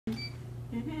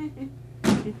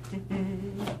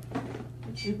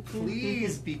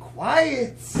Please be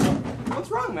quiet. What's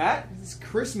wrong, Matt? This is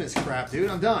Christmas crap, dude.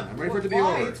 I'm done. I'm ready for it to be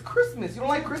Why? over. It's Christmas. You don't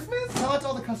like Christmas? Tell it to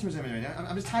all the customers I'm in right now.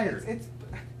 I'm just tired.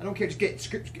 I don't care. Just get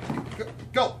script.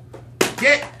 Go.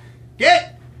 Get.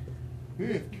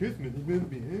 Christmas. You better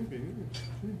be happy.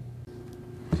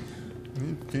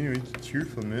 It's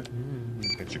cheerful, man.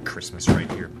 Got your Christmas right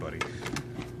here, buddy.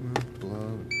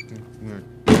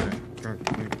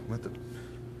 What the?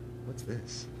 What's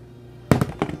this?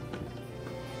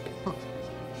 Huh.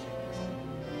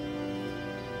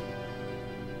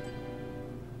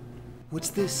 What's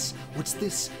this? What's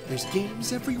this? There's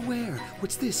games everywhere.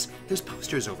 What's this? There's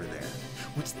posters over there.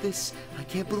 What's this? I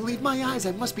can't believe my eyes.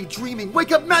 I must be dreaming.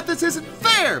 Wake up, Matt. This isn't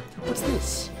fair. What's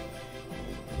this?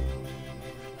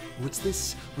 What's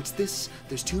this? What's this?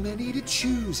 There's too many to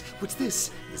choose. What's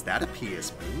this? Is that a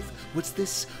PS move? What's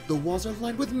this? The walls are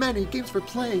lined with many games for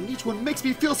playing. Each one makes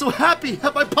me feel so happy.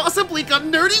 Have I possibly got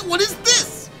nerdy? What is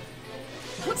this?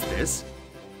 What's this?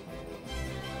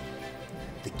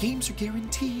 The games are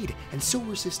guaranteed, and so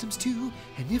are systems too.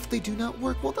 And if they do not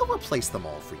work, well, they'll replace them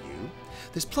all for you.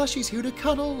 There's plushies here to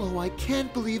cuddle. Oh, I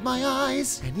can't believe my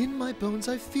eyes. And in my bones,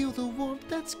 I feel the warmth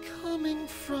that's coming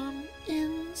from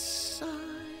inside.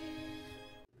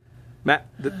 Matt,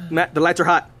 the lights are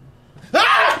hot.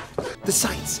 Ah! The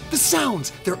sights, the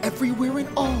sounds, they're everywhere and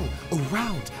all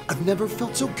around. I've never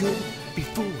felt so good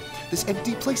before. This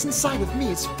empty place inside of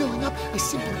me is filling up. I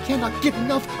simply cannot get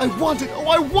enough. I want it, oh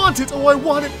I want it, oh I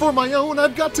want it for my own.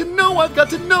 I've got to know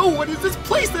what is this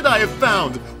place that I have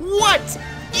found? What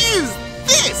is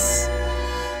this?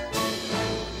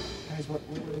 Guys, what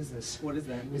is this? What is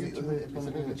that? Is it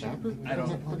a chopper? I don't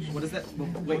know. What is that?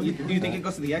 Wait, do you think it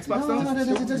goes to the Xbox though? No,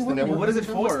 it doesn't work. Well, what is it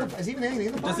for? Is even anything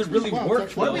in the box? Does it really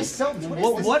work? What are we selling?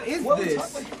 What is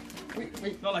this?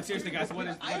 Wait. No, like seriously, guys, what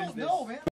is I don't this? know, man.